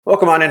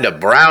Welcome on into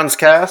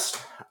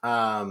BrownsCast.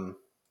 Um,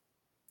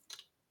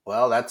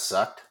 well, that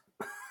sucked.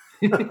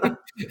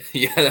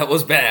 Yeah, that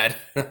was bad.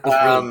 That was really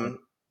bad. Um,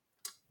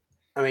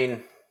 I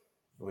mean,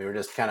 we were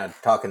just kind of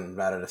talking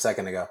about it a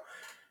second ago.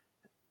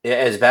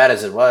 As bad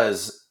as it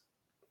was,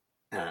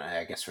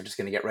 I guess we're just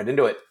going to get right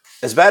into it.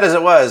 As bad as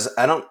it was,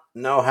 I don't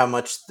know how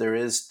much there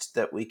is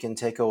that we can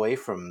take away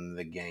from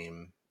the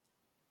game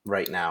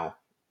right now.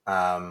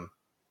 Um,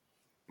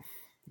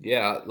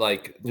 Yeah,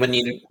 like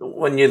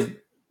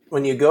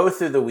when you go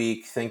through the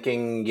week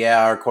thinking,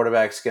 yeah, our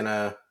quarterback's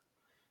gonna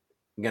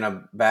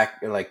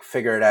back like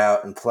figure it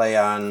out and play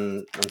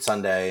on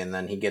Sunday, and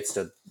then he gets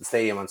to the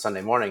stadium on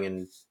Sunday morning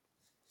and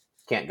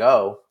can't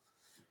go.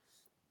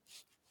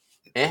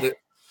 Eh, the,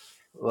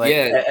 like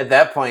yeah, at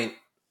that point,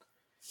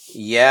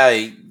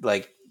 yeah,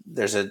 like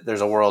there's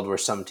a world where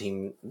some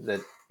team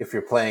that if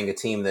you're playing a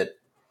team that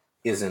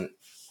isn't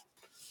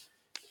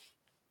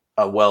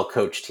a well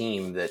coached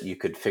team that you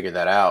could figure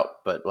that out,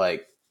 but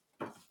like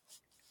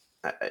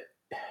I,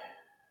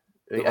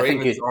 the I think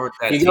Ravens aren't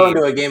that you go team.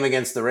 into a game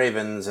against the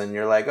Ravens and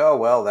you're like, oh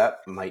well, that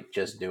might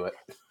just do it.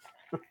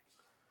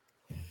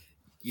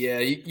 Yeah,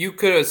 you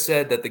could have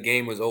said that the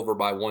game was over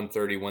by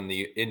 1:30 when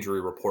the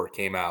injury report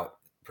came out.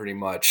 Pretty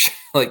much,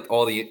 like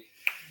all the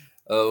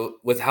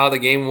with how the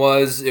game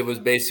was, it was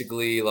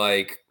basically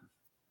like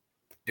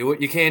do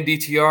what you can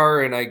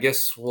DTR, and I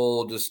guess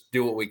we'll just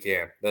do what we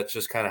can. That's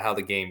just kind of how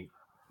the game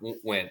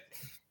went.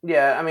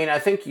 Yeah, I mean, I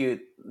think you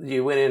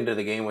went into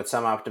the game with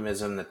some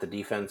optimism that the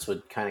defense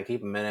would kind of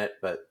keep them in it,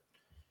 but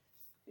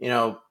you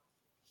know,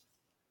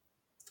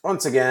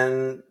 once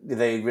again,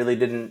 they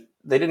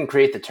didn't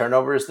create the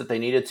turnovers that they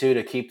needed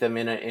to keep them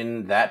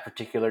in that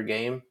particular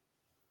game.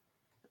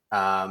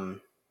 I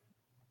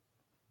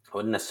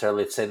wouldn't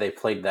necessarily say they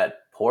played that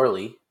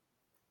poorly.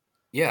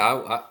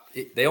 Yeah,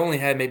 they only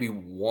had maybe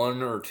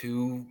one or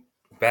two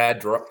bad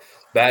dri-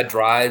 bad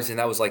drives, and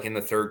that was like in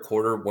the third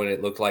quarter when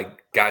it looked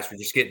like guys were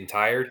just getting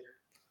tired.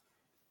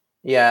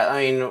 Yeah,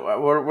 I mean,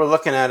 we're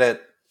looking at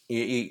it.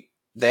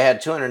 They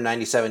had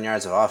 297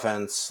 yards of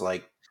offense.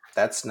 Like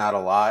that's not a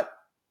lot.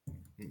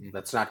 Mhm.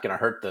 That's not going to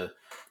hurt the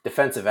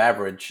defensive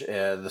average.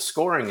 The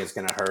scoring is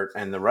going to hurt,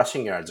 and the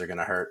rushing yards are going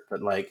to hurt.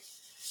 But like,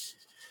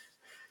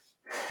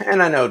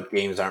 and I know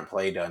games aren't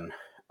played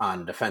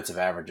on defensive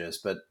averages,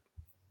 but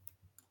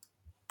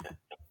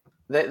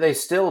they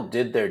still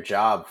did their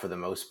job for the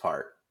most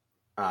part.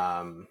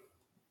 Um,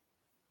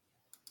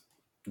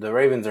 the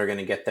Ravens are going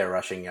to get their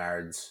rushing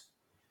yards.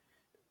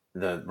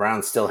 The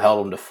Browns still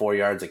held them to 4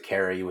 yards a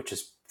carry, which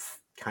is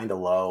kind of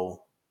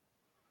low.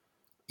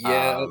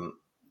 Yeah, Um,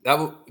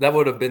 that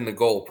would have been the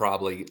goal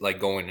probably, like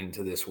going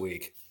into this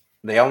week.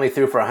 they only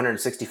threw for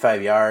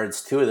 165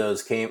 yards.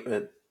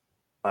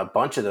 A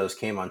bunch of those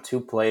came on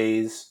two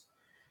plays,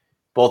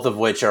 both of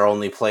which are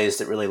only plays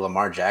that really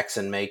Lamar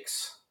Jackson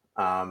makes.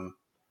 Um,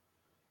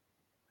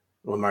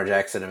 Lamar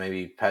Jackson and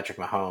maybe Patrick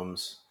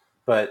Mahomes,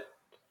 but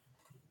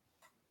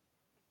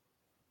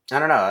I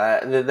don't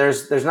know.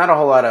 There's not a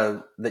whole lot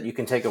of that you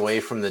can take away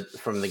from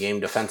the game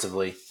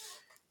defensively.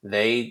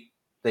 They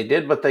they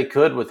did what they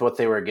could with what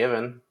they were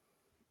given,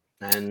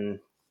 and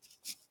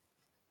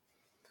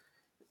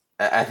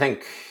I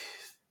think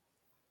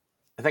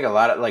a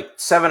lot of like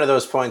seven of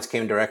those points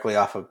came directly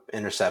off of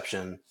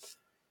interception.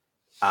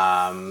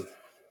 Um,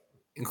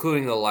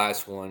 Including the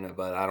last one,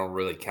 but I don't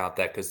really count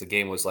that because the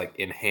game was like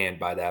in hand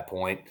by that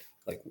point.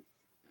 Like,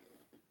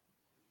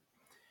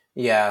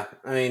 yeah,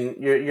 I mean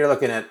you're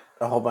looking at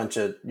a whole bunch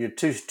of your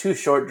two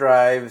short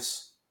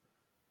drives,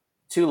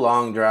 two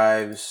long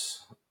drives.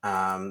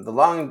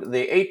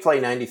 The 8 play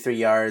 93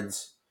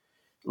 yards.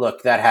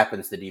 Look, that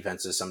happens to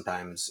defenses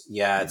sometimes.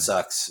 Yeah, it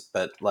sucks,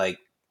 but like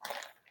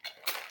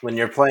when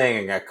you're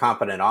playing a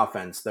competent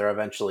offense, they're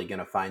eventually going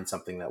to find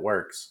something that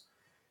works.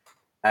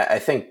 I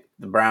think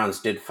the Browns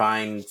did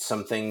find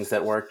some things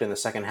that worked in the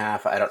second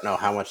half. I don't know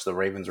how much the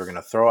Ravens were going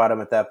to throw at them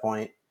at that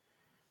point,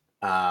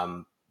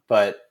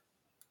 but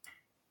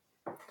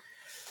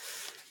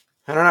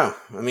I don't know.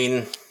 I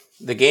mean,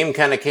 the game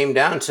kind of came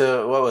down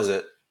to what was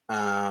it?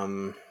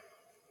 I'm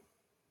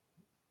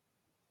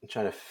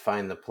trying to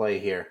find the play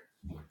here.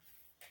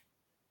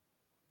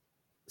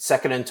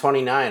 Second and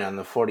 29 on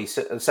the 40.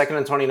 Second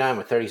and 29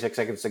 with 36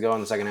 seconds to go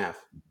in the second half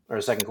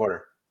or second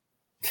quarter.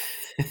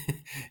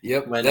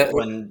 yep,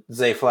 When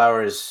Zay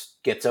Flowers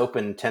gets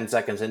open 10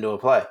 seconds into a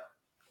play.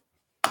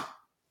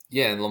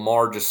 yeah, and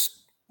Lamar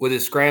just with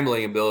his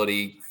scrambling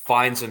ability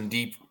finds him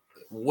deep,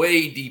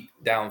 way deep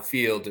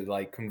downfield to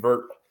like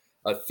convert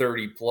a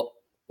 30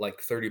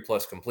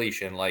 plus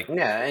completion. Like,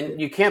 Yeah,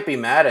 and you can't be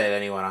mad at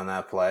anyone on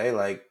that play.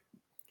 Like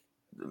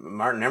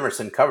Martin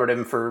Emerson covered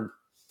him for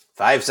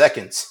 5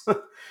 seconds. yeah,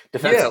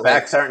 Defensive like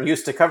backs aren't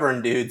used to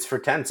covering dudes for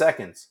 10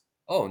 seconds.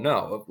 oh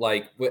no,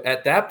 like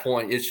at that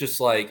point, it's just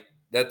like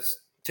that's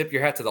tip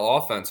your hat to the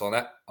offense on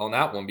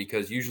that one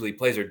because usually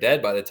plays are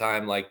dead by the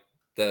time like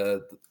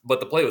but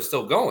the play was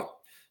still going,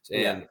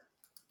 Yeah. and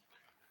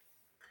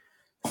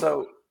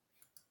So,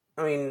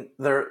 I mean,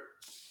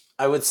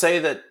 I would say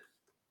that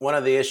one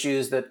of the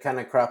issues that kind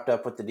of cropped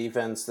up with the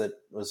defense that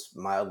was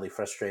mildly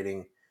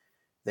frustrating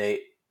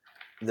They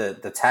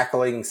the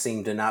tackling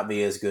seemed to not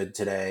be as good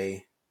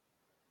today.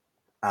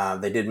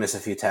 They did miss a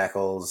few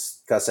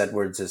tackles. Gus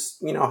Edwards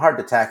is hard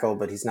to tackle,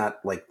 but he's not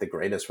like the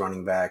greatest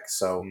running back.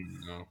 So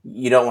No.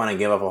 you don't want to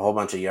give up a whole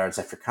bunch of yards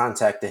after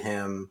contact to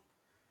him.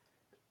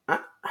 I,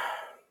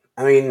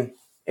 I mean,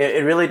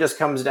 it really just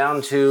comes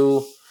down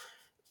to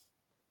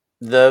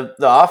the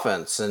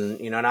offense and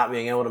not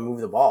being able to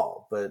move the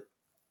ball. But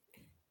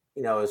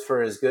as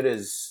for as good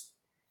as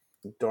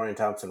Dorian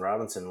Thompson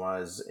Robinson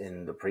was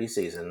in the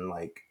preseason,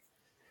 like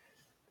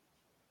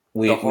The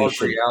we hard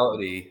should.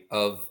 reality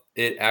of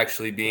it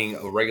actually being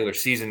a regular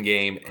season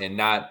game and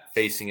not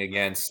facing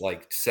against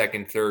like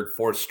second, third,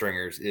 fourth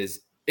stringers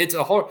is it's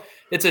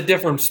a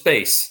different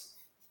space.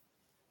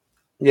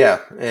 Yeah,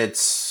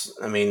 it's.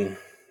 I mean,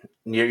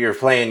 you're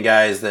playing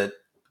guys that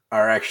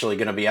are actually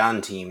going to be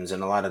on teams,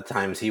 and a lot of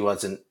times he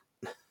wasn't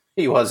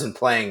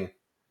playing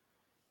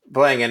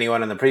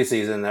anyone in the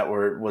preseason that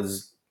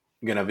was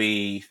going to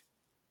be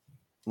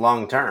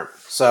long term.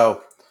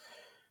 So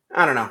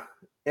I don't know.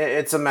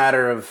 It's a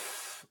matter of.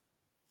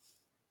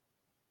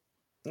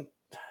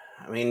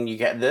 I mean, you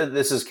get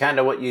this is kind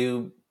of what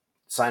you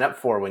sign up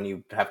for when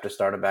you have to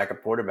start a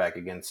backup quarterback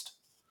against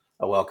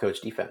a well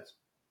coached defense.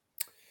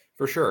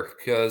 For sure.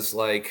 Because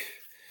like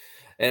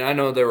and I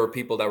know there were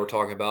people that were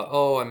talking about,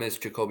 oh, I miss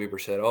Jacoby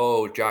Brissett.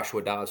 Oh,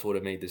 Joshua Dobbs would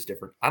have made this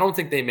different. I don't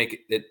think they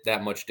make it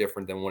that much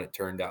different than what it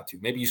turned out to.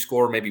 Maybe you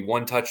score maybe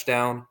one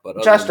touchdown, but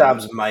other Josh than that,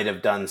 Dobbs might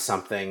have done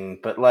something,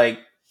 but like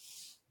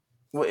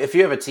if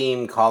you have a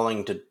team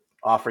calling to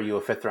offer you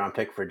a fifth round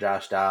pick for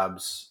Josh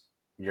Dobbs,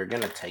 you're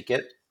gonna take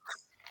it.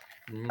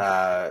 mhm.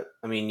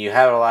 I mean, you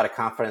have a lot of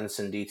confidence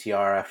in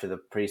DTR after the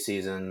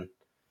preseason.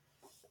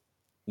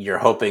 You're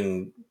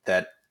hoping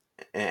that,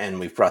 and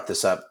we've brought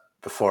this up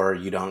before.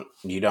 You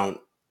don't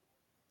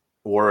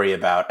worry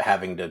about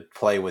having to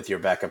play with your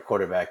backup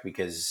quarterback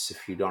because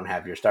if you don't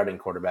have your starting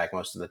quarterback,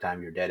 most of the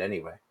time you're dead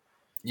anyway.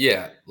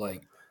 Yeah,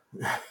 like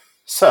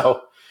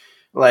So,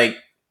 like,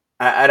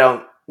 I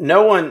don't.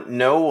 No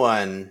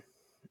one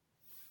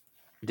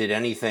did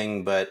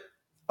anything but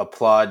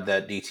applaud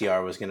that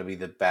DTR was going to be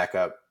the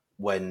backup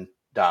when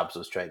Dobbs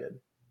was traded.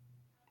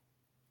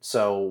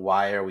 So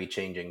why are we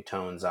changing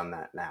tones on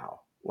that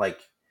now? Like,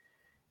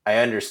 I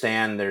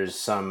understand there's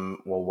some.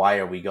 Well, why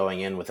are we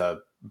going in with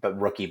a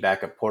rookie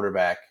backup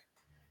quarterback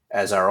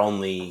as our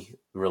only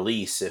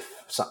release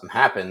if something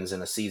happens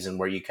in a season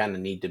where you kind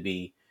of need to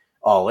be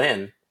all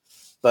in?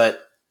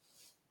 But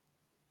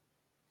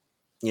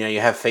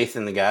you have faith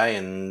in the guy,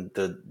 and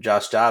the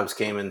Josh Dobbs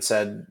came and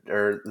said,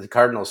 or the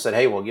Cardinals said,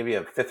 "Hey, we'll give you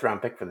a fifth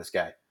round pick for this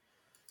guy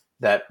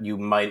that you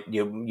might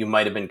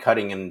have been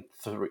cutting in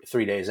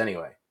 3 days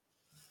anyway."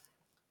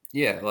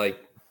 yeah, like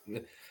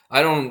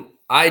I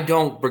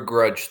don't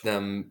begrudge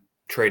them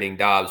trading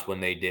Dobbs when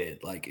they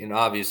did. Like, and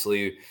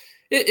obviously,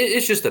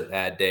 it's just a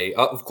bad day.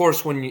 Of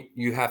course, when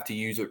you have to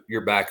use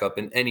your backup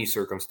in any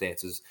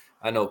circumstances,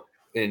 I know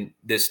in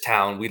this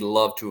town we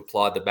love to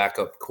applaud the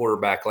backup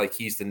quarterback like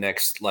he's the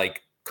next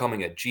like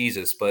coming of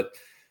Jesus, but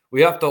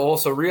we have to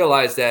also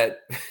realize that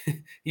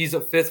he's a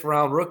fifth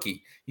round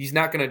rookie. He's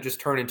not going to just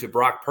turn into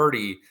Brock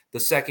Purdy the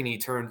second he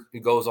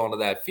goes onto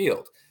that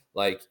field.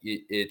 Like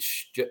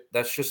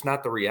that's just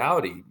not the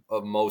reality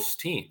of most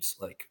teams.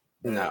 Like,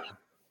 No,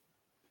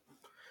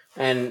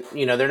 and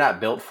they're not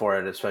built for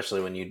it,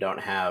 especially when you don't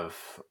have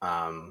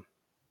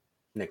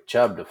Nick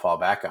Chubb to fall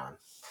back on.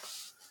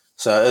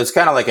 So it's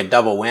kind of like a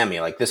double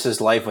whammy. Like this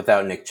is life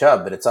without Nick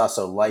Chubb, but it's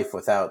also life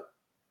without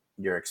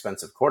your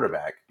expensive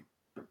quarterback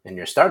and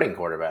your starting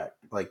quarterback.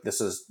 Like this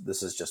is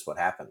just what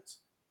happens.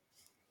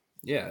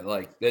 yeah,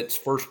 like that's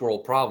first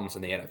world problems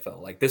in the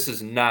NFL. Like this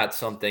is not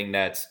something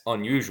that's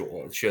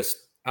unusual. It's just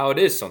how it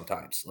is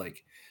sometimes.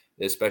 Like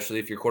especially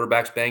if your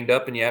quarterback's banged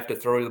up and you have to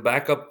throw the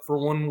backup for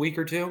 1 week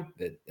or two.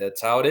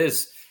 That's how it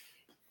is.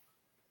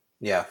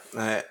 Yeah,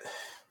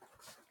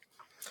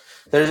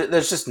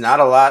 there's just not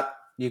a lot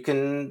you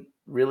can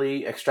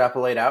really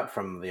extrapolate out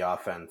from the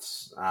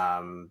offense.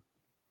 I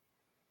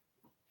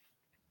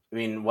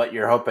mean, what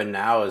you're hoping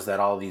now is that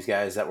all these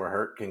guys that were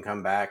hurt can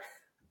come back.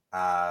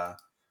 Uh,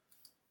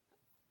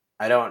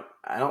 I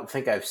don't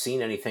think I've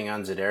seen anything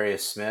on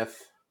Zadarius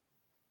Smith.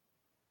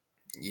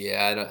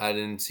 Yeah, I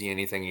didn't see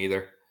anything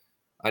either.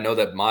 I know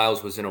that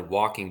Miles was in a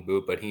walking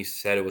boot, but he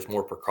said it was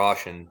more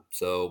precaution.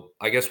 So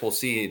I guess we'll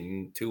see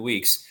in 2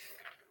 weeks.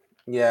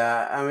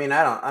 Yeah, I mean,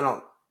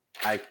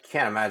 I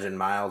can't imagine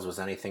Miles was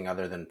anything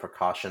other than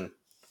precaution.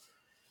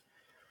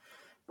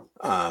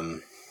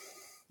 Um,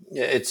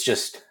 yeah, it's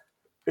just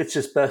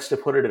best to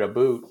put it in a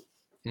boot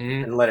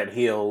Mhm. and let it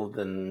heal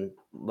than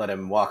let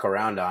him walk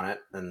around on it.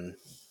 And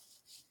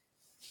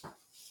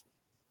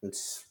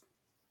it's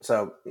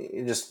so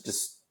you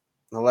just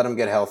let him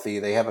get healthy.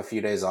 They have a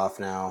few days off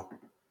now.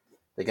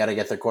 They got to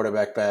get their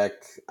quarterback back.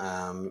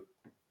 I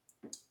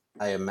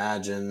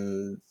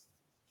imagine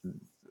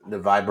the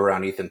vibe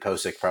around Ethan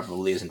Posick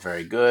probably isn't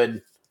very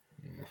good.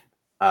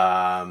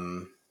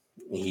 Um,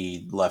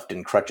 he left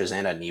in crutches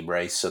and a knee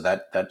brace, so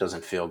that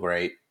doesn't feel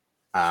great.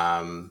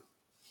 Um,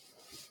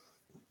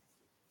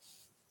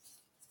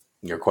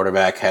 your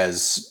quarterback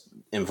has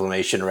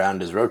inflammation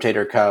around his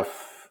rotator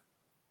cuff.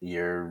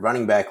 Your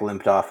running back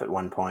limped off at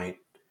one point.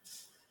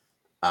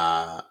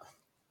 Uh,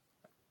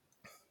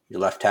 your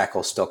left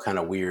tackle's still kind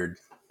of weird.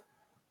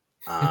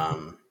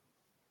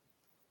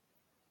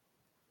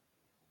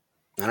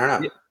 I don't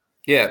know. Yeah,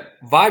 yeah,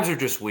 vibes are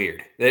just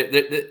weird.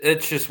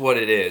 It's just what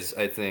it is,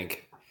 I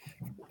think,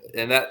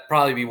 and that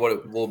probably be what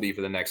it will be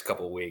for the next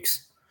couple of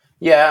weeks.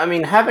 Yeah, I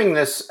mean, having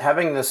this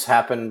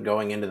happen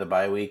going into the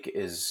bye week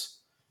is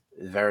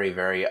very,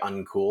 very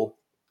uncool.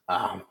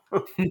 Um,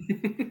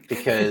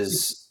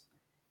 because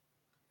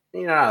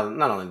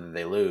not only did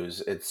they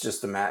lose, it's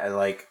just a matter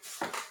like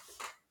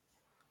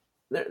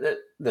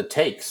the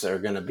takes are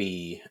going to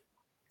be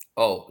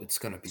Oh, it's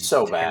gonna be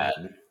so terrible,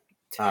 bad.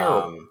 terrible.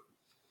 Um,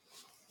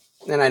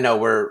 and I know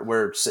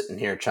we're sitting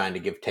here trying to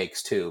give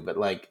takes too, but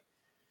like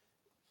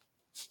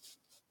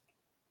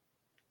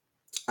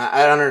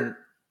I don't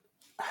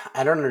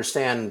I don't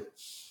understand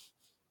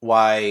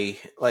why.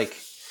 Like,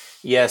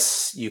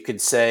 yes, you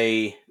could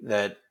say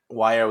that.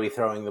 Why are we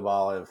throwing the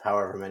ball of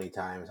however many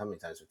times? How many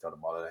times we throw the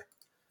ball today?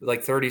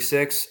 Like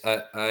 36,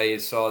 I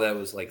saw that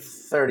was like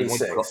we went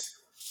for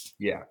 36.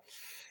 yeah,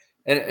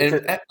 and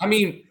Because I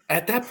mean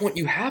at that point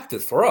you have to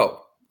throw.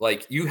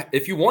 Like you,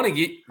 if you want to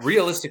get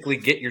realistically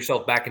get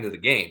yourself back into the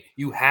game,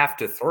 you have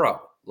to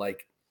throw.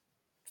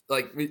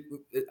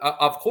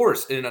 Of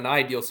course, in an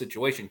ideal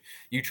situation,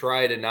 you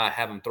try to not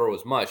have them throw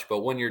as much. But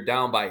when you're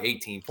down by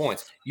 18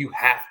 points, you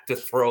have to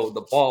throw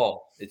the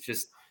ball. It's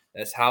just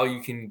that's how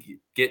you can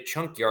get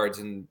chunk yards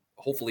and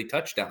hopefully yeah,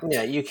 touchdowns.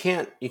 you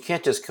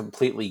can't just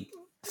completely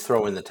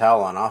throw in the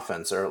towel on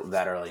offense or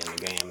that early in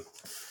the game.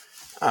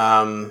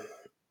 Um,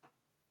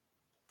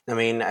 I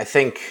mean, I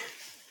think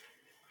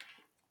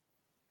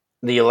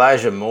the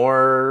Elijah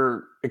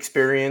Moore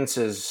experience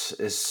is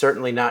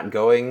certainly not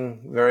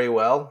going very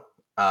well.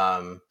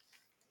 I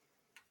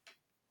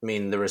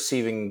mean, the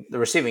receiving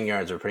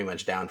yards are pretty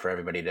much down for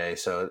everybody today,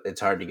 so it's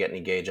hard to get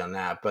any gauge on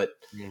that. But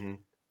Hmm.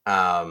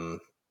 um,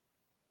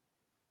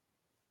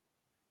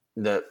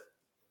 the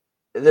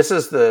this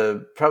is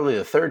the probably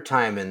the third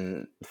time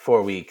in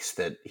 4 weeks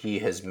that he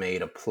has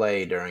made a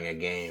play during a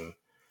game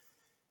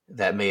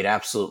that made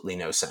absolutely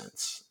no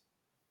sense.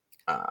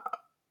 Uh,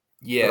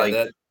 Yeah, like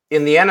that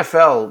in the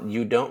NFL,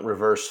 you don't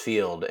reverse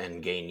field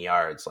and gain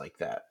yards like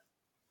that.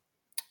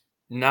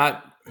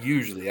 not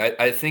usually.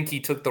 I think he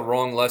took the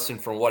wrong lesson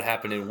from what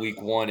happened in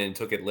week one and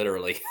took it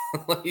literally.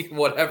 Like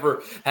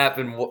whatever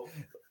happened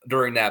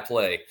during that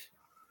play.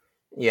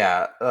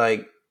 Yeah,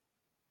 like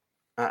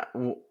uh,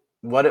 w-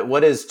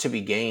 what is to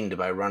be gained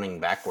by running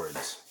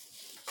backwards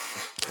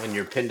when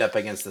you're pinned up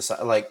against the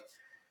side? Like,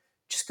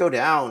 just go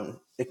down.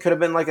 It could have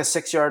been like a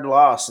 6 yard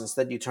loss.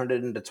 Instead, you turned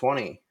it into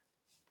 20.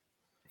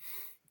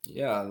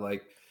 Yeah,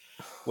 like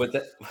with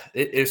that,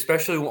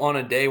 especially on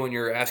a day when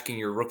you're asking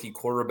your rookie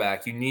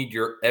quarterback, you need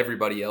your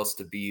everybody else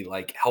to be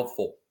like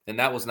helpful, and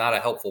that was not a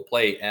helpful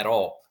play at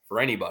all for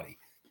anybody.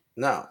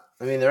 No.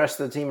 I mean, the rest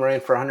of the team ran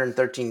for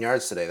 113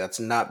 yards today. That's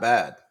not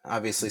bad.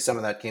 Obviously, some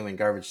of that came in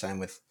garbage time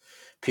with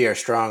Pierre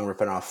Strong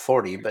ripping off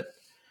 40, but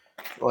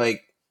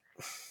like,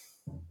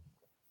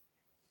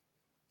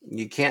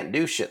 you can't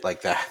do shit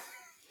like that.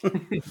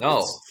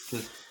 No,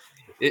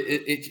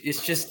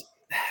 it's just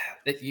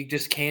that you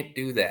just can't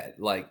do that.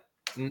 Like,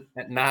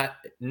 not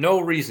no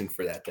reason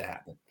for that to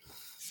happen.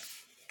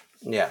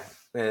 Yeah,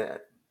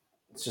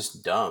 it's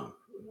just dumb.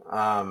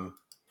 Um,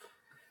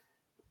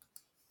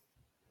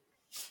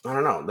 I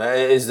don't know.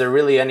 Is there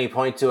really any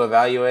point to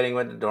evaluating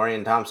what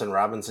Dorian Thompson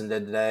Robinson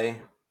did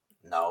today?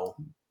 No.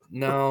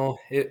 No,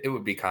 it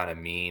would be kind of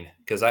mean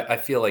because I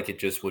feel like it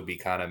just would be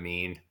kind of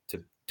mean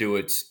to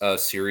do a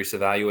serious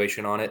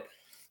evaluation on it.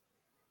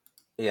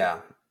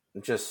 Yeah,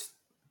 just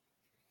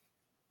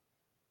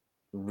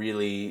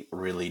really,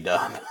 really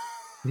dumb.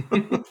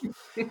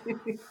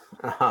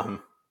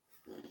 um,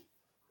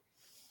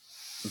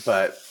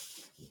 but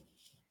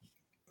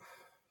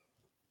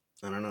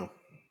I don't know.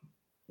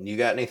 You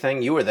got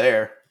anything? You were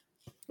there.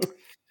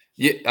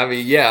 Yeah, I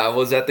mean, yeah, I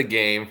was at the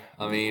game.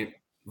 I mean,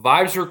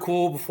 vibes were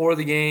cool before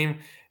the game.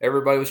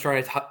 Everybody was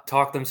trying to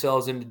talk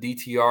themselves into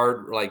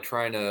DTR, like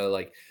trying to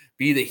like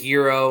be the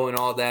hero and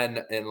all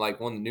that. And like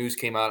when the news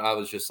came out, I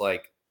was just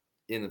like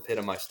in the pit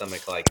of my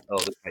stomach, like, oh,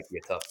 this might be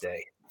a tough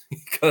day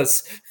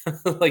because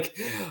like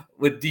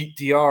with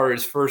DTR,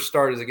 his first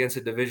start is against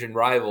a division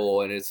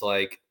rival, and it's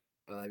like,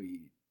 I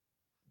mean,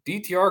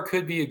 DTR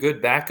could be a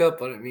good backup,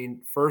 but I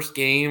mean, first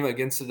game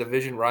against a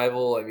division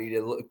rival, I mean,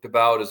 it looked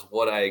about as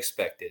what I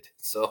expected.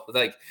 So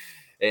like,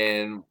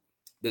 and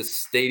the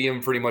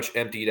stadium pretty much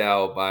emptied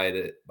out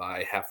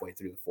by halfway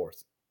through the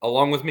fourth,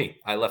 along with me.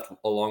 I left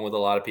along with a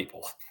lot of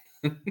people.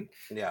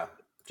 Yeah,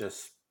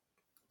 just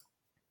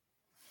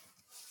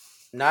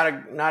not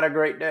a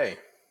great day.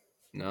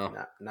 No,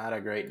 Not a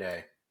great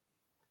day.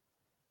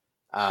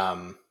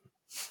 Um,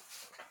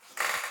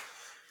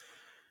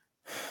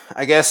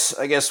 I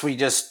guess we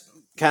just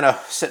kind of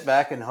sit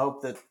back and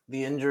hope that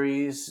the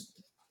injuries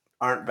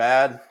aren't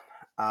bad.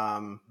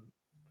 Um,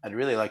 I'd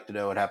really like to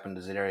know what happened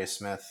to Zadarius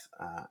Smith.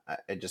 I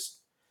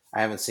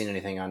haven't seen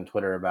anything on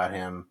Twitter about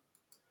him.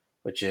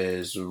 which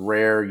is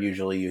rare.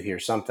 Usually you hear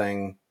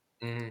something.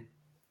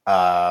 Mm-hmm.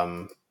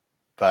 Um,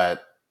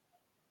 but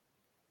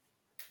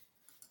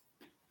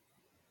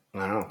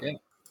I don't know. Yeah,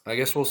 I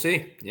guess we'll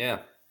see. Yeah,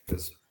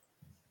 because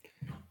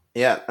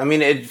Yeah, I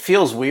mean, it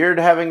feels weird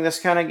having this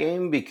kind of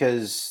game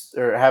because,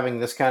 or having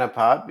this kind of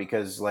pod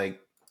because, like,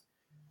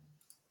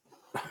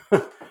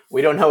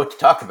 we don't know what to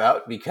talk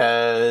about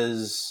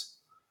because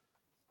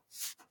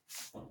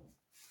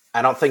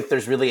I don't think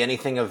there's really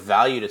anything of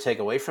value to take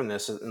away from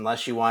this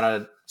unless you want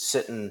to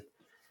sit and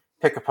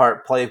pick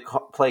apart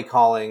play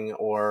calling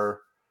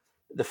or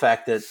the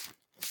fact that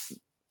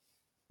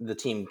the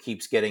team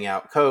keeps getting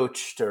out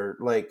coached or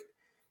like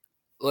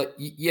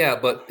yeah,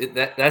 but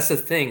that's the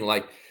thing.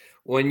 Like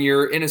when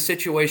you're in a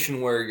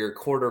situation where your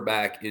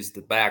quarterback is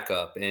the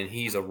backup and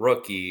he's a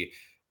rookie,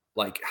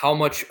 like how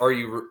much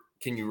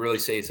can you really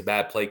say it's a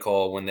bad play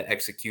call when the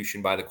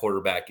execution by the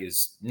quarterback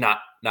is not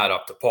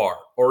up to par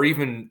or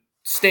even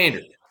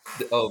standard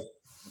of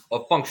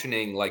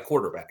functioning like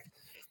quarterback?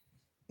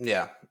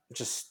 yeah,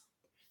 just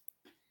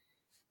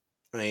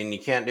I mean you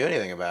can't do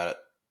anything about it.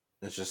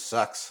 It just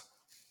sucks.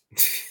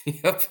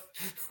 Yep.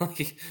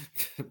 Like,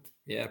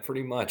 yeah,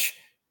 pretty much.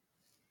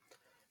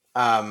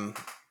 Um,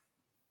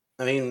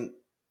 I mean,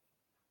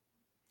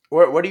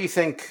 where do you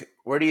think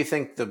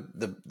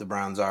the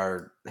Browns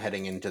are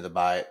heading into the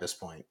bye at this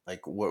point?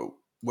 Like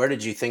where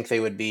did you think they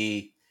would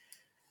be,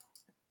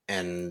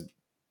 and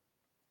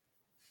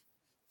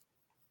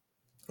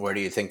where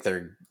do you think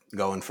they're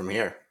going from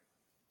here?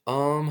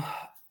 Um,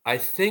 I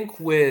think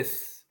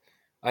with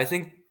I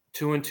think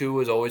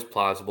 2-2 is always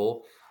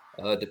plausible,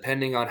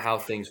 depending on how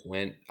things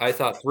went. I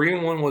thought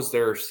 3-1 was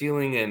their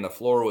ceiling, and the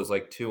floor was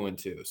like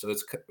 2-2, so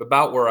it's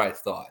about where I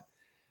thought.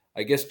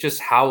 I guess just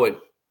how it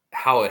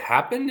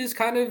happened is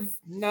kind of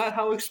not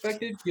how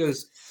expected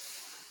because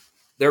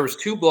there was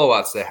two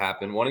blowouts that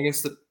happened, one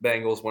against the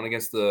Bengals, one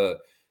against the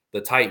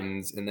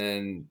Titans, and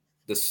then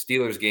the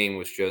Steelers game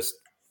was just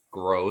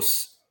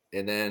gross.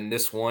 And then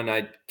this one,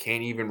 I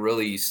can't even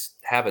really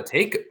have a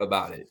take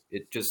about it.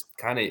 It just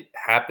kind of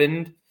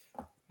happened.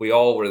 We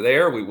all were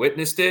there, we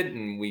witnessed it,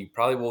 and we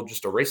probably will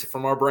just erase it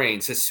from our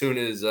brains as soon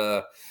as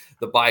the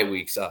bye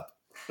week's up.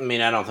 I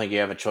mean, I don't think you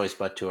have a choice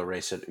but to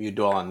erase it. You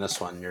dwell on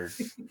this one,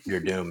 you're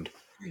doomed.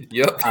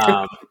 Yep.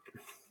 Um,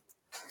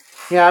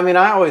 yeah, I mean,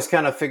 I always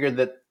kind of figured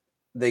that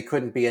they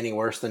couldn't be any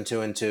worse than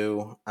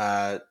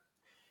 2-2.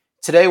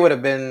 Today would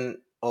have been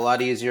a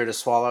lot easier to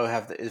swallow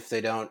if they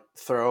don't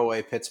throw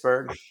away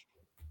Pittsburgh.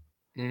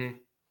 Hmm.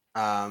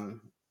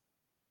 Um,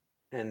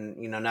 and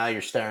now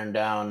you're staring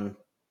down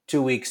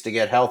 2 weeks to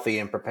get healthy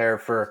and prepare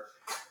for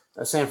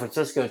a San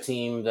Francisco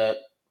team that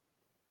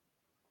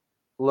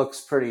looks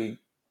pretty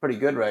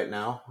good right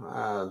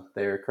now.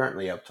 They're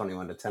currently up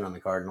 21-10 on the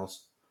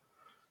Cardinals.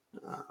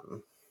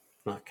 Um,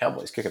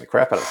 Cowboys kicking the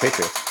crap out of the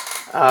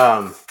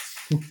Patriots.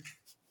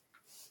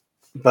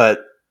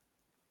 But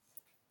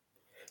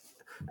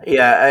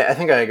yeah, I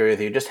think I agree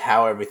with you. Just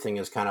how everything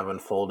is kind of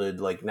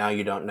unfolded. Like now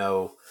you don't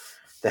know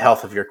the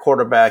health of your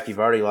quarterback. You've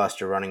already lost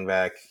your running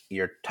back.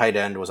 Your tight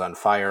end was on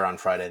fire on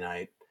Friday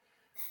night.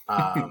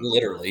 Um,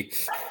 Literally.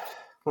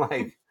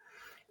 like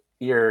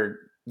your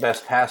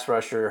best pass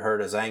rusher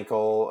hurt his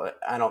ankle.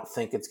 I don't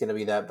think it's going to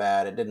be that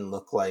bad. It didn't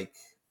look like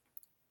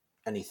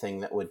anything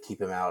that would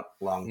keep him out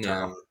long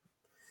term.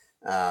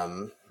 No.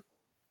 Um,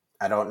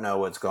 I don't know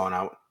what's going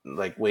on.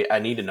 Like, I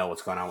need to know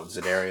what's going on with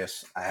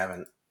Zedarius. I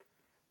haven't.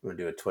 I'm gonna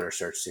do a Twitter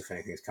search see if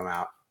anything's come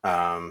out.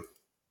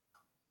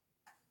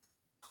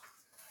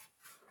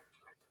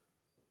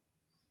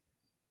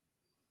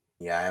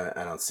 Yeah,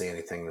 I don't see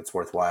anything that's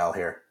worthwhile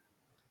here.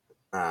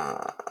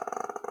 Uh,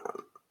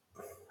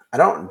 I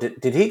don't.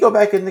 Did he go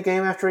back in the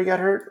game after he got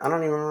hurt? I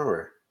don't even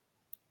remember.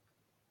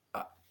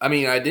 I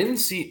mean, I didn't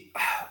see.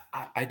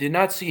 I did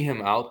not see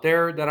him out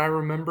there that I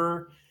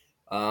remember.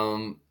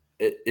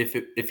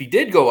 If he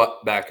did go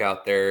back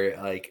out there,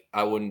 like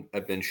I wouldn't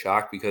have been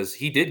shocked because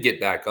he did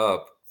get back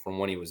up from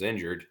when he was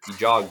injured. He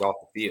jogged off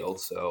the field,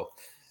 so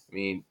I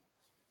mean,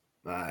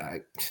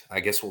 I I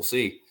guess we'll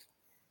see.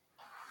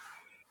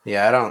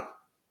 Yeah, I don't.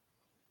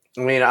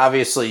 I mean,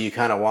 obviously, you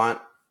kind of want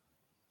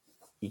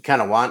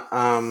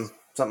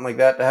something like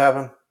that to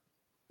happen,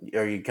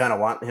 or you kind of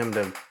want him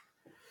to.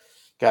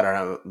 God, I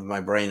don't know.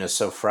 My brain is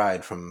so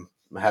fried from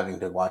having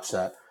to watch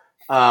that.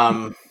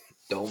 Um,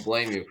 Don't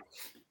blame you.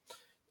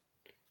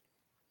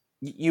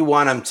 you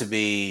want him to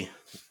be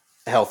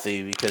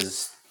healthy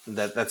because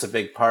that's a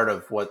big part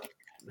of what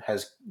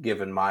has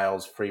given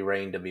Miles free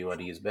reign to be what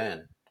he's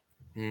been.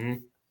 Hmm.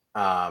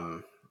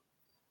 Um,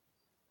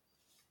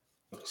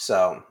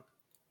 so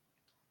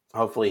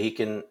hopefully he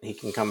can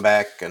come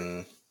back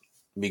and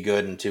be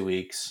good in 2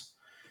 weeks.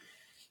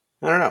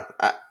 I don't know.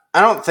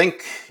 I don't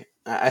think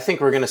I think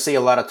we're going to see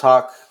a lot of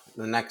talk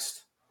the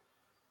next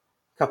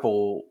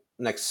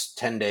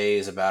 10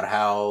 days about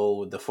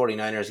how the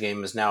 49ers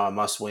game is now a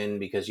must win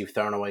because you've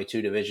thrown away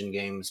two division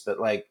games, but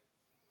like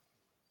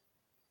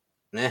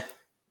eh,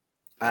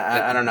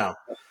 I don't know.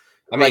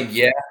 I mean, Like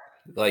yeah,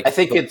 I like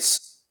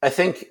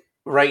think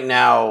right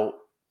now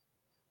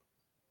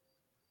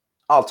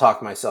I'll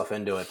talk myself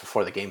into it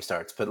before the game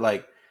starts. But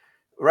like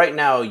right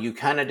now, you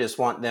kind of just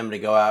want them to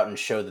go out and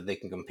show that they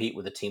can compete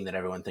with a team that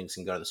everyone thinks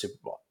can go to the Super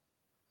Bowl.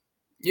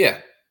 Yeah,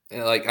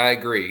 and, like, I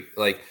agree.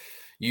 Like,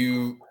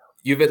 you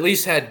you've at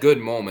least had good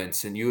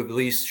moments, and you've at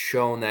least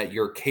shown that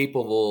you're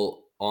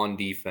capable on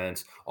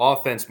defense.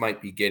 Offense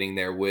might be getting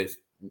there with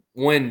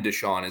when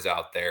Deshaun is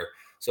out there.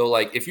 So,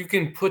 like, if you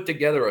can put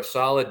together a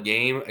solid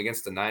game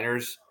against the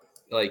Niners,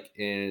 like,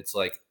 and it's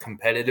like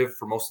competitive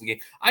for most of the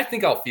game, I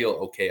think I'll feel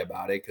okay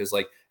about it because,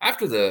 like,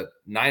 after the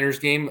Niners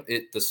game,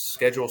 the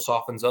schedule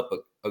softens up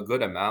a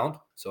good amount.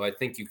 So I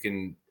think you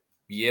can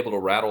be able to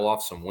rattle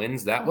off some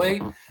wins that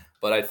way.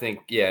 But I think,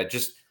 yeah,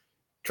 just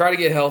try to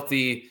get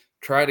healthy,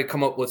 try to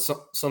come up with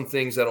some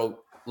things that'll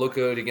look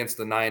good against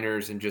the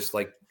Niners, and just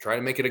like try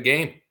to make it a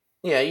game.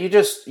 Yeah,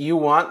 you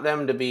want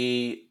them to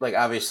be like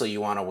obviously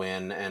you want to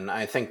win, and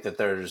I think that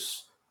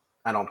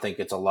I don't think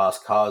it's a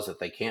lost cause that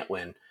they can't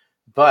win,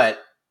 but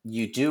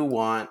you do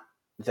want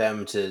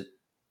them to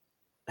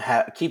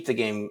keep the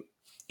game,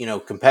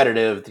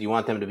 competitive. You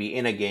want them to be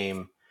in a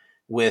game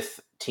with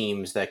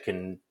teams that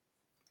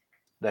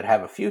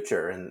have a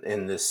future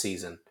in this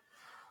season.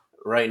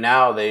 Right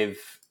now, they've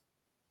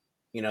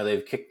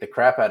kicked the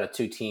crap out of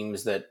two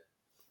teams that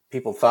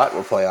people thought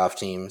were playoff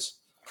teams.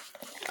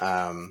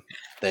 Um,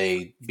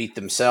 they beat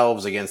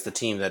themselves against a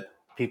team that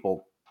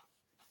people,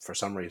 for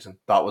some reason,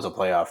 thought was a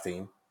playoff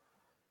team.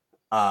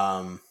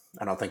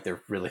 I don't think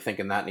they're really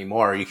thinking that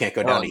anymore. You can't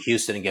go down Oh, to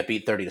Houston and get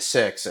beat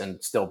 30-6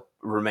 and still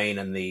remain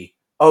in the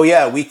 "oh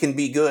yeah, we can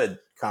be good"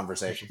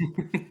 conversation.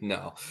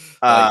 no,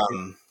 like,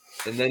 Um,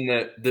 and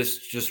then this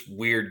just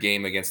weird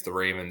game against the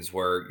Ravens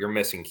where you're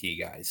missing key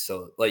guys.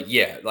 So, like,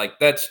 yeah, like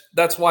that's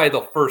why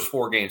the first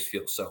four games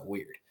feel so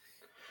weird.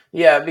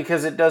 yeah,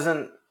 because it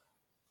doesn't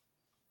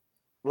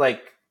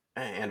like.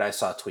 And I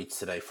saw tweets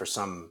today for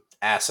some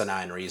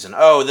asinine reason.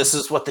 Oh, this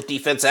is what the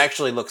defense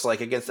actually looks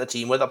like against a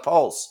team with a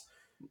pulse.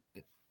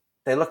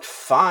 They looked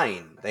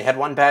fine. They had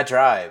one bad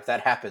drive. That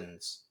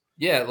happens.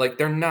 Yeah, like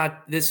they're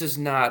not. This is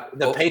not.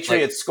 The Oh, like,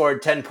 Patriots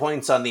scored 10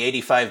 points on the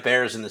 85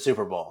 Bears in the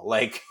Super Bowl.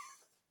 Like,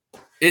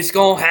 it's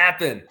gonna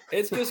happen.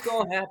 It's just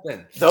gonna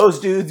happen. those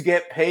dudes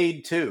get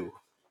paid too.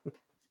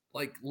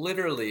 Like,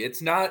 literally,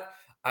 it's not.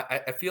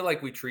 I feel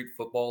like we treat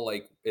football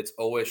like it's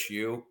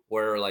OSU,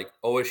 where like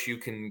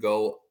OSU can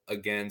go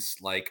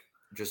against like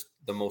just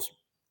the most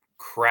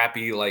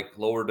crappy like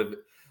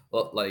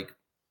like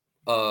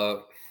uh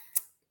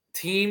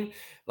team,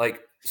 like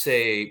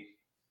say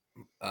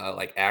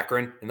like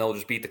Akron, and they'll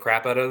just beat the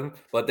crap out of them.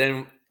 But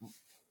then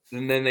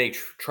they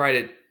try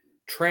to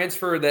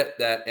transfer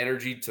that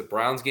energy to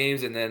Browns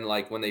games, and then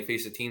like when they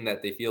face a team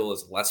that they feel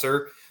is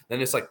lesser, then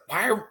it's like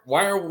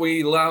why are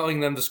we allowing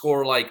them to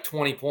score like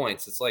 20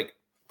 points? It's like,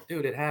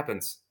 dude, it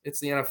happens. It's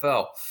the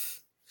NFL.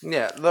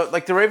 Yeah,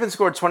 like the Ravens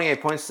scored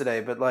 28 points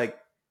today, but like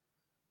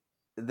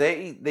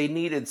they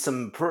needed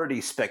some pretty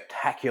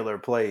spectacular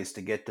plays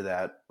to get to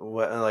that.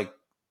 Like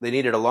they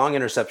needed a long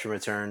interception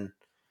return.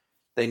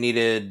 They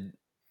needed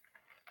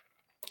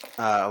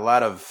a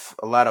lot of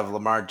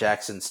Lamar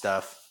Jackson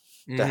stuff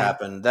to Hmm.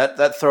 happen.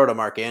 That throw to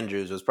Mark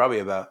Andrews was probably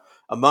about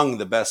among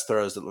the best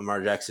throws that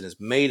Lamar Jackson has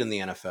made in the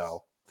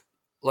NFL.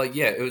 Like,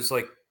 yeah, it was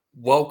like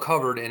well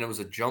covered, and it was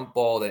a jump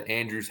ball that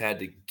Andrews had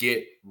to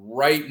get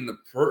right in the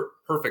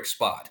perfect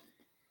spot.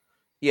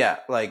 Yeah,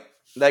 like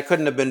that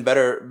couldn't have been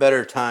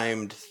better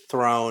timed,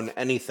 thrown,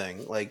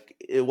 anything. Like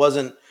it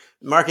wasn't.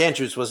 Mark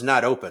Andrews was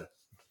not open.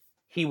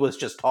 He was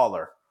just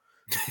taller.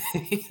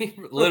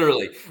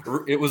 Literally,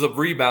 it was a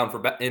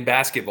rebound in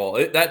basketball.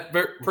 That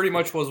pretty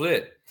much was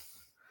it.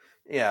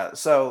 Yeah,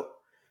 so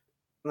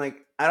like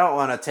I don't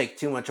want to take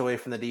too much away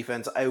from the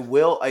defense. I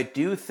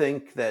do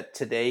think that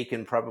today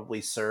can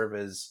probably serve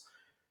as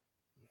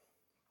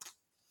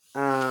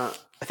I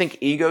think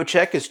ego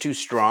check is too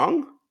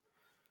strong,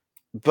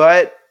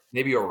 but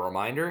Maybe a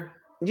reminder.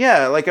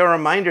 yeah, like a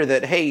reminder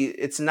that hey,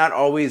 it's not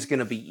always going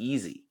to be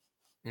easy.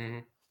 Hmm.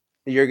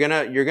 You're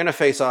gonna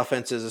face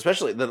offenses,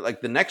 especially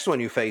the next one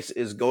you face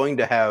is going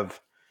to have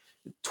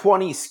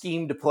 20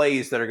 schemed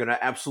plays that are going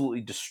to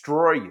absolutely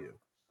destroy you.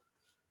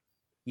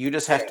 You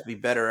just have Yeah, to be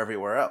better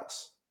everywhere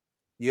else.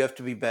 You have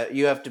to be better.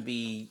 You have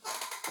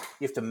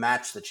to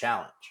match the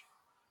challenge.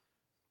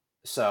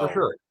 for So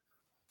sure.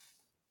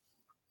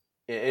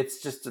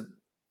 it's just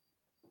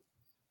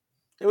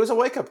it was a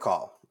wake up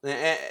call.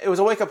 It was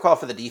a wake up call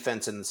for the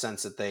defense in the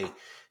sense that they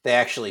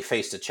actually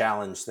faced a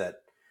challenge that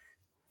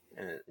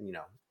you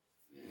know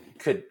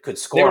could They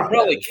score were on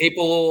probably them.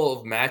 capable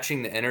of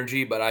matching the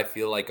energy, but I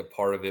feel like a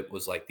part of it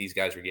was like these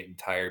guys were getting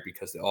tired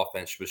because the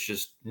offense was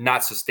just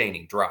not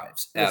sustaining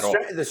drives at all.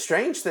 The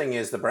strange thing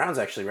is the Browns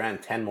actually ran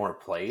 10 more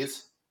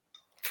plays.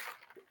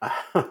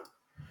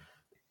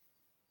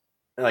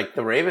 Like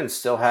the Ravens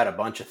still had a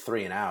bunch of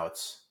three and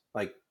outs.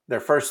 Like their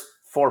first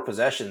four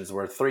possessions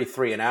were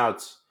three and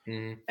outs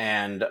Mhm.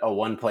 and a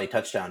one play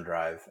touchdown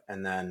drive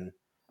and then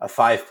a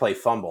 5 play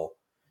fumble.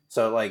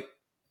 So like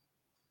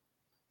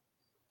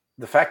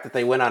the fact that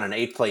they went on an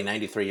 8 play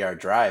 93-yard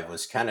drive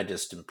was kind of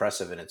just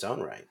impressive in its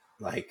own right.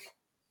 Like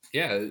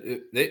Yeah,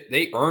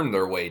 they earned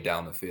their way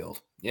down the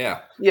field.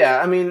 Yeah.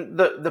 Yeah, I mean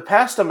the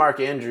pass to Mark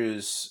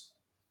Andrews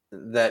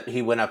that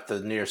he went up the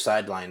near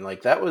sideline,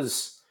 like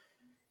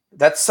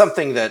that's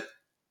something that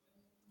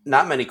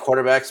not many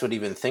quarterbacks would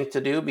even think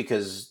to do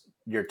because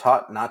you're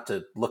taught not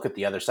to look at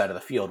the other side of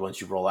the field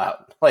once you roll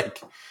out.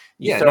 Like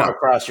you Yeah, throw it no.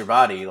 across your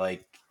body,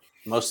 like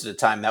most of the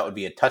time that would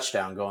be a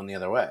touchdown going the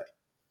other way.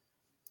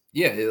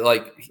 Yeah,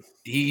 like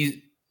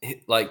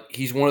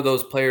he's one of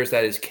those players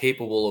that is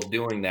capable of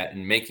doing that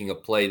and making a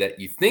play that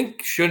you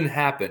think shouldn't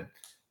happen,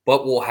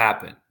 but will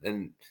happen.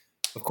 And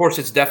of course,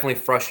 it's definitely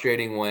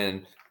frustrating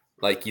when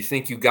like you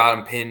think you got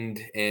him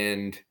pinned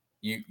and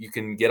you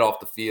can get off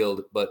the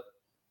field, but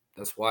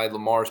that's why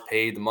Lamar's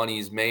paid the money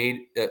he's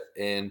made,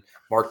 and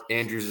Mark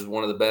Andrews is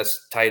one of the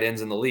best tight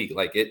ends in the league.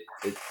 Like it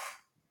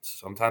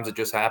sometimes it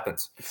just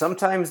happens.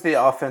 Sometimes the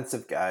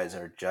offensive guys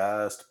are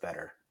just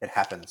better. It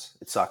happens.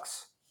 It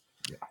sucks.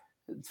 Yeah,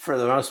 For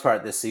the most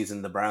part this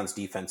season, the Browns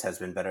defense has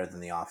been better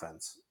than the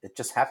offense. It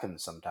just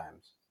happens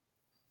sometimes.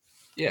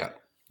 yeah,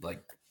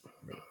 like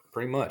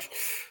pretty much.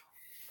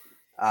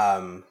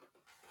 Um,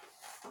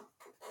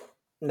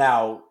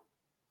 Now,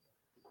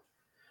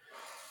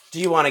 do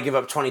you want to give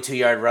up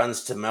 22-yard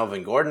runs to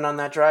Melvin Gordon on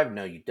that drive?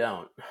 No, you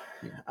don't.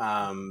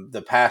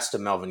 The pass to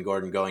Melvin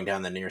Gordon going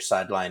down the near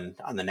sideline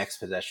on the next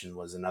possession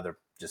was another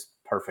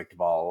just perfect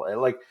ball.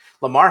 Like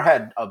Lamar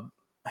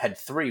had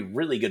three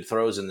really good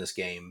throws in this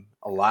game.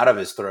 A lot of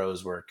his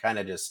throws were kind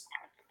of just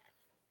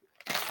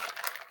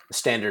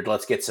standard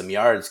let's get some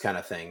yards kind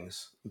of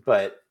things.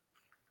 But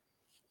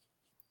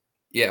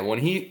Yeah, when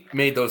he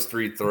made those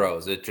three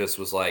throws, it just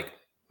was like,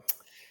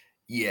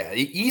 yeah,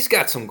 he's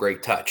got some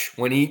great touch.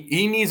 When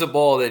he needs a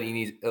ball that he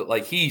needs,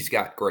 like he's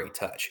got great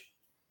touch.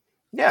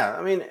 yeah,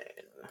 I mean,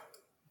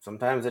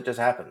 sometimes it just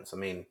happens. I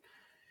mean,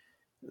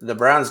 the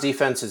Browns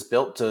defense is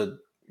built to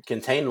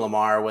contain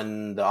Lamar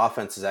when the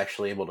offense is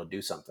actually able to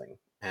do something.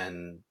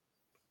 And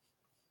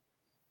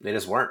they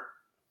just weren't.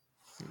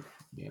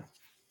 Yeah,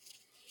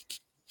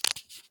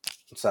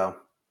 So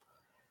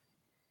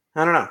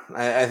I don't know.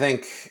 I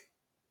think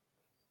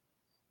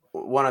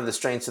one of the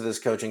strengths of this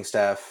coaching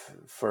staff,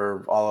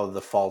 for all of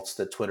the faults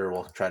that Twitter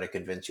will try to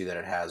convince you that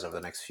it has over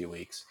the next few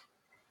weeks,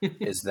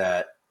 is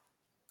that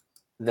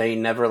they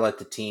never let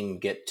the team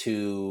get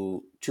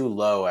too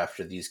low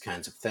after these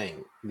kinds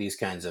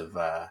of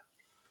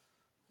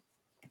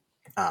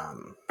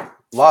um,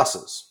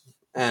 losses.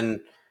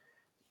 And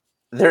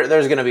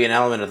there's going to be an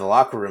element of the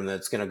locker room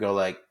that's going to go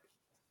like,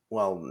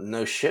 well,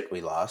 no shit,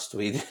 we lost.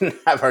 We didn't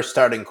have our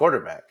starting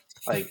quarterback.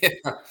 Like,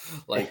 yeah.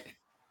 Like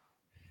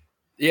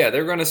yeah,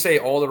 they're going to say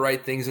all the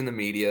right things in the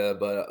media,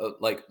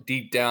 but like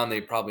deep down,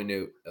 they probably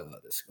knew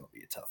this is going to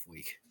be a tough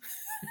week.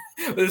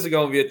 This is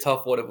going to be a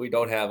tough one if we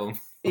don't have them.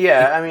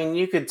 yeah, I mean,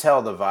 you could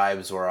tell the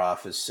vibes were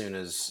off as soon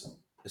as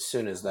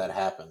that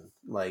happened.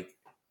 Like,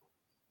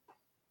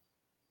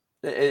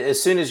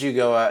 as soon as you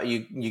go out,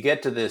 you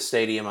get to the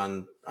stadium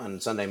on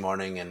Sunday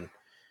morning, and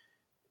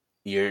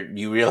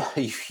you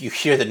realize you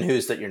hear the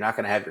news that you're not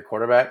going to have your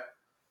quarterback.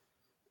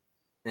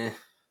 Eh,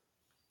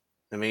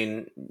 I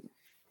mean,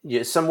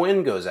 some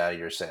wind goes out of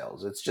your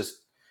sails. It's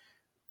just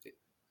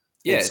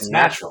Yeah, it's it's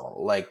natural.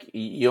 natural. Like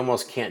you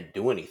almost can't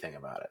do anything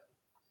about it.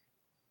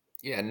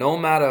 Yeah, no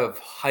amount of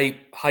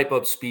hype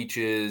up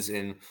speeches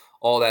and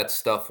all that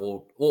stuff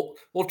will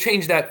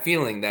change that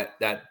feeling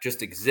that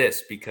just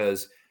exists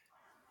because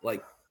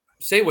like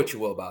say what you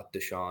will about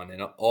Deshaun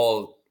and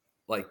all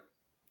like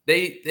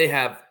they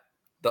have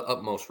the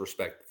utmost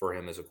respect for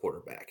him as a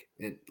quarterback.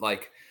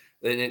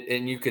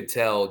 And you could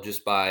tell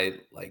just by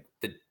like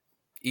the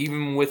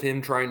even with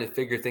him trying to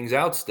figure things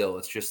out still,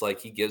 it's just like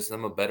he gives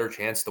them a better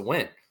chance to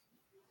win.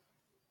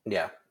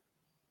 Yeah,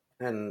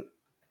 and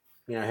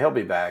he'll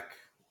be back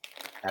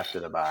after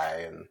the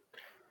bye, and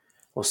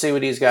we'll see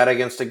what he's got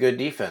against a good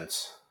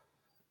defense.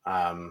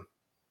 Um,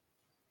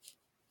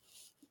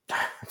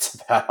 that's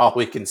about all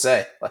we can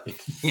say.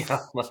 Like, Yeah,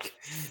 like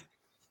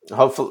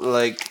hopefully,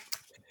 like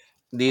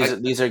I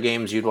these are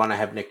games you'd want to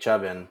have Nick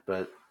Chubb in,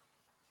 but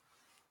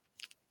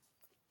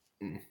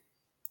mm,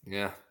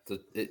 yeah,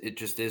 it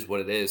just is what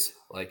it is.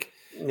 Like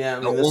yeah, I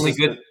the mean only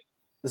good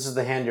this is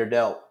the hand you're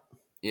dealt.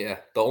 yeah,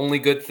 the only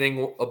good thing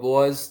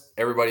was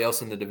everybody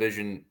else in the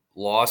division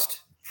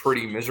lost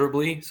pretty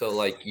miserably. So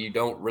like you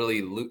don't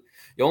really lose.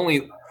 You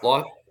only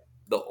lost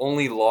the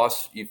only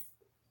loss you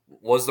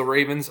was the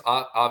Ravens,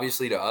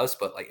 obviously to us,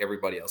 but like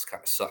everybody else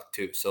kind of sucked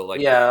too. So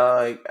like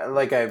Yeah,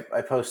 like I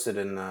posted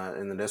in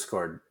the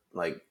Discord,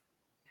 like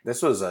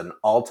this was an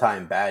all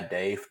time bad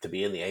day to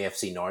be in the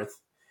AFC North,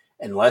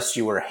 unless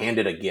you were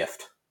handed a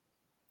gift,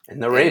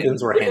 and the and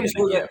Ravens were Ravens handed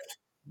a were that. gift.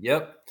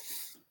 Yep.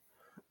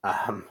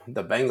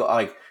 The Bengal,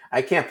 like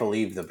I can't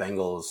believe the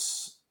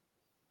Bengals.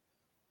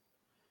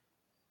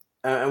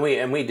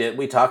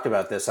 We talked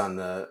about this on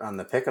the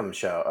Pick'em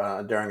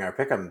show during our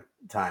Pick'em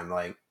time.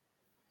 Like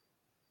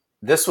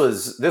this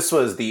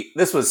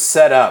was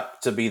set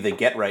up to be the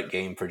get right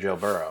game for Joe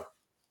Burrow,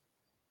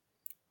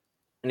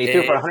 and he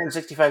threw And for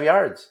 165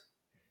 yards.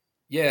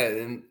 yeah,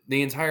 and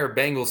the entire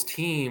Bengals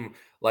team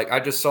Like,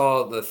 I just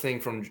saw the thing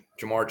from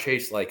Jamar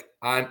Chase, like,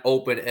 I'm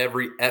open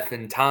every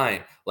effing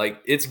time.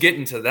 Like, it's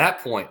getting to that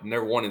point, and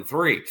they're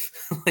 1-3.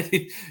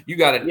 Like, you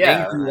got an angry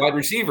Yeah, wide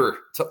receiver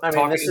I mean,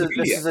 talking this to the is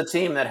media. a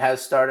team that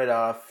has started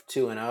off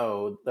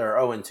 2-0 or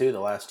 0-2 the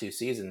last two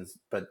seasons,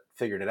 but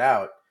figured it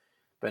out.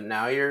 But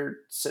now you're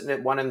sitting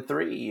at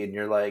 1-3, and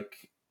you're like,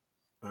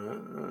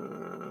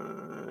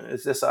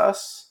 is this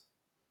us?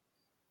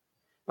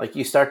 Like,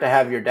 you start to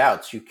have your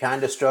doubts. You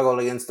kind of struggled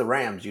against the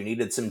Rams. You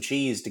needed some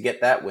cheese to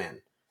get that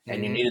win,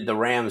 and you Mm-hmm. needed the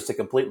Rams to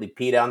completely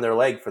pee down their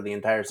leg for the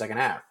entire second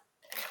half.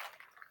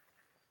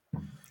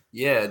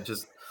 Yeah,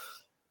 just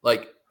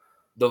like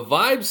the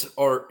vibes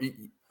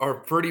are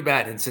pretty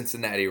bad in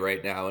Cincinnati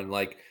right now, and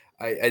like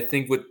I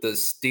think with the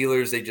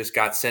Steelers, they just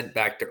got sent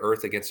back to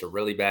earth against a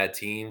really bad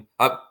team.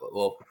 I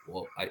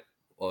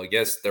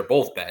guess they're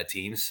both bad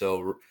teams,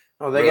 so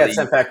Well, they got really,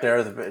 sent back to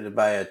earth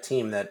by a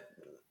team that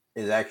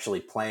is actually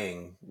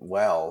playing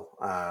well.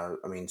 I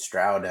mean,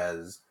 Stroud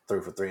has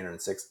threw for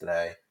 306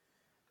 today.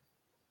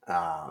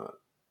 I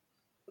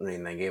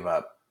mean, they gave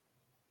up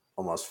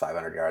almost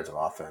 500 yards of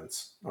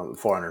offense,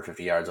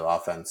 450 yards of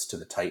offense to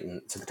the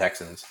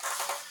Texans.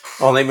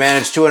 Only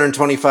managed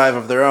 225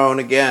 of their own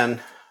again.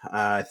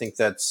 I think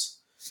that's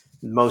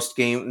most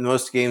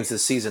games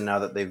this season now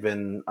that they've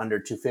been under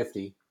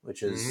 250,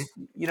 which is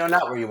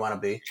not where you want to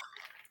be.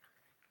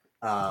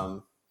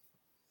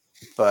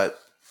 But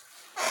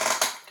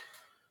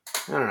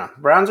I don't know.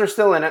 Browns are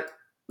still in it.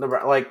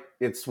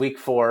 It's week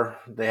 4.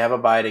 They have a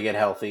bye to get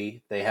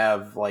healthy. They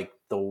have one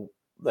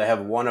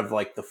of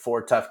the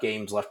 4 tough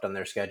games left on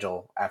their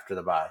schedule after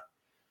the bye.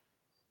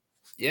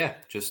 yeah,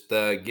 just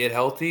get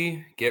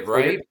healthy, get Figure,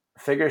 right.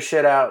 figure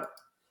shit out.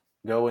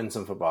 Go win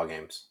some football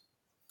games.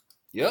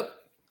 Yep,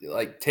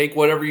 like take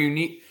whatever you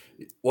need,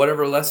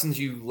 whatever lessons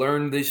you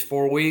learned these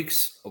 4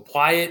 weeks,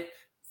 apply it,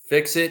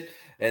 fix it,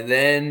 and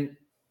then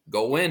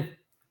go win.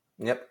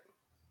 Yep.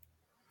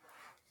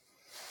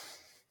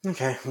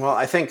 Okay. Well,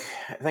 I think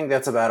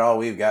that's about all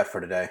we've got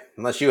for today.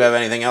 Unless you have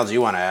anything else you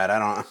want to add, I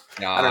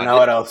don't know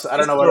what else. I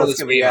don't know what else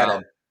can be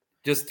added.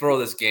 Just throw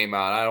this game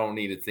out. I don't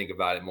need to think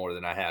about it more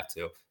than I have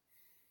to.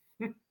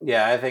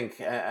 Yeah, I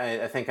think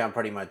I'm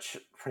pretty much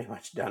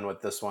done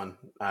with this one.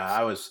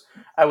 I was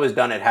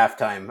done at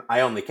halftime.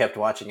 I only kept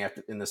watching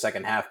in the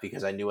second half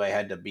because I knew I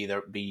had to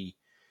be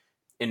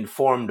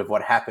informed of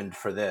what happened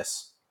for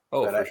this.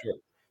 Oh, for sure.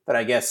 But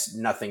I guess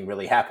nothing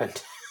really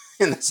happened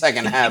in the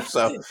second half.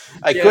 So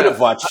I Yeah. could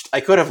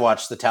have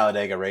watched the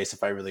Talladega race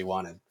if I really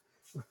wanted.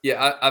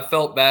 Yeah, I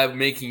felt bad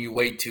making you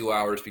wait 2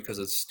 hours because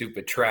of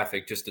stupid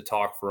traffic just to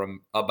talk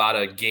about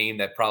a game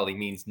that probably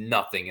means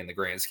nothing in the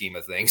grand scheme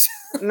of things.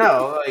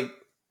 No,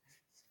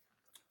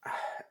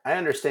 I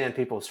understand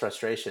people's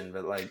frustration,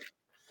 but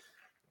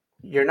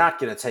you're not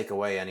going to take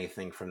away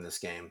anything from this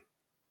game.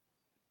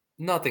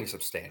 Nothing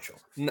substantial.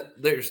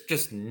 There's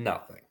just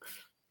nothing.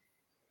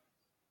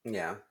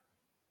 Yeah.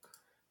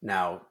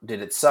 Now,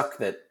 did it suck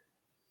that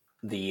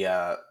the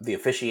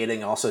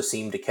officiating also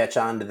seemed to catch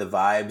on to the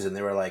vibes, and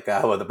they were like,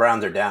 "Oh, well, the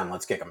Browns are down.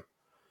 Let's kick them."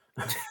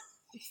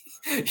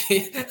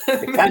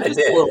 It kind of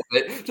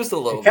did. Just a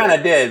little It bit. kind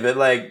of did, but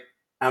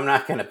I'm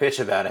not going to bitch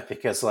about it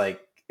because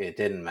it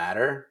didn't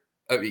matter.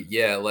 I mean,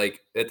 yeah,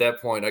 at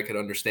that point, I could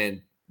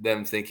understand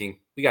them thinking,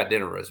 "We got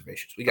dinner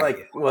reservations. We got."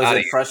 Was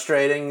it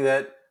frustrating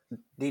that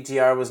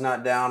DTR was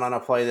not down on a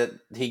play that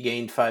he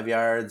gained 5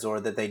 yards, or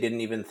that they didn't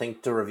even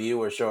think to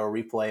review or show a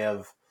replay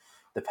of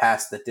the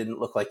pass that didn't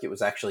look like it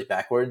was actually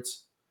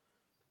backwards?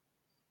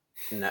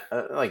 No,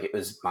 it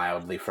was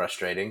mildly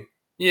frustrating.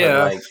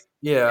 Yeah,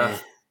 eh.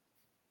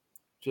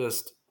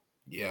 just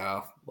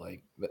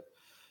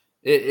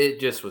it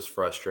just was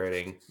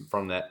frustrating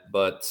from that.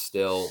 But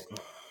still,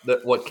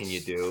 what can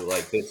you do?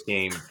 This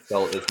game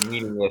felt as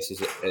meaningless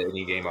as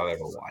any game I've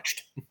ever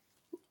watched.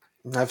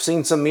 I've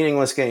seen some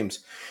meaningless games.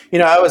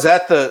 I was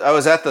at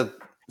the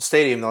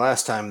stadium the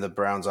last time the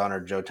Browns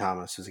honored Joe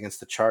Thomas. It was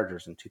against the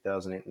Chargers in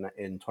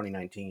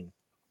 2019.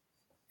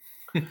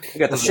 He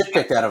got the shit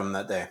kicked out of him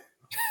that day.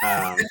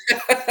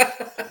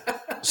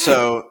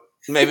 So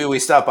maybe we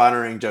stop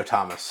honoring Joe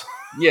Thomas.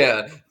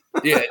 Yeah.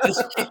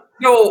 Just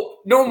no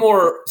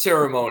more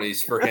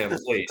ceremonies for him,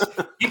 please.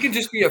 He can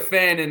just be a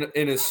fan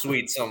in his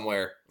suite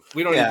somewhere.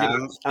 We don't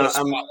even.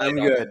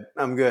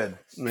 I'm good.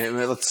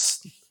 Maybe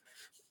let's.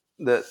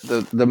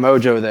 The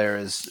mojo there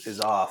is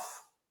off.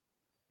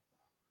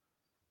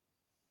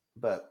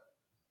 But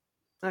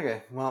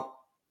okay, well,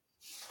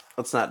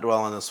 let's not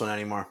dwell on this one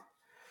anymore.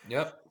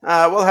 Yep.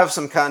 We'll have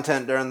some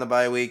content during the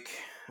bye week.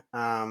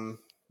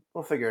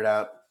 We'll figure it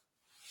out.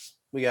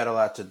 We got a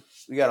lot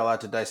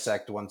to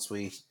dissect once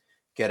we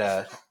get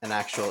an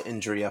actual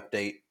injury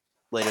update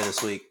later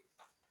this week.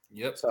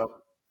 Yep.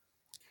 So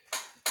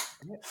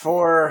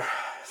for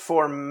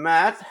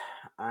Matt,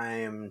 I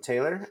am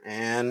Taylor,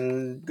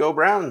 and go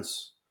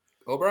Browns.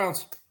 Go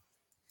Browns.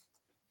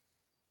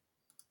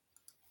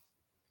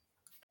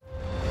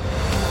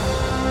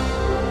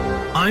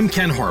 I'm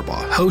Ken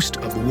Harbaugh, host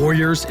of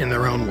Warriors in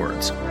Their Own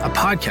Words, a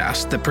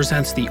podcast that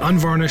presents the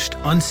unvarnished,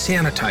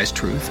 unsanitized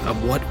truth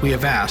of what we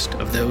have asked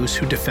of those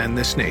who defend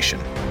this nation.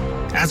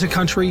 As a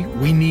country,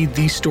 we need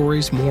these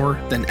stories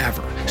more than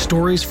ever.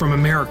 Stories from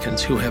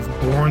Americans who have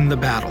borne the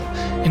battle,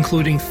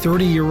 including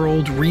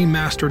 30-year-old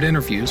remastered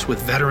interviews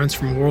with veterans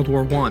from World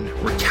War I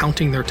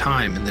recounting their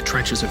time in the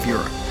trenches of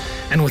Europe,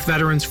 and with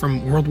veterans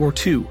from World War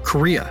II,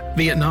 Korea,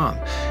 Vietnam,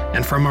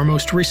 and from our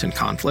most recent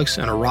conflicts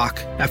in Iraq,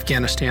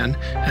 Afghanistan,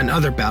 and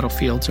other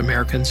battlefields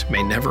Americans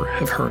may never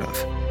have heard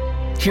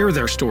of. Hear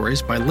their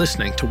stories by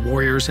listening to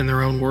Warriors in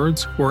Their Own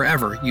Words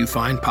wherever you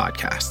find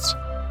podcasts.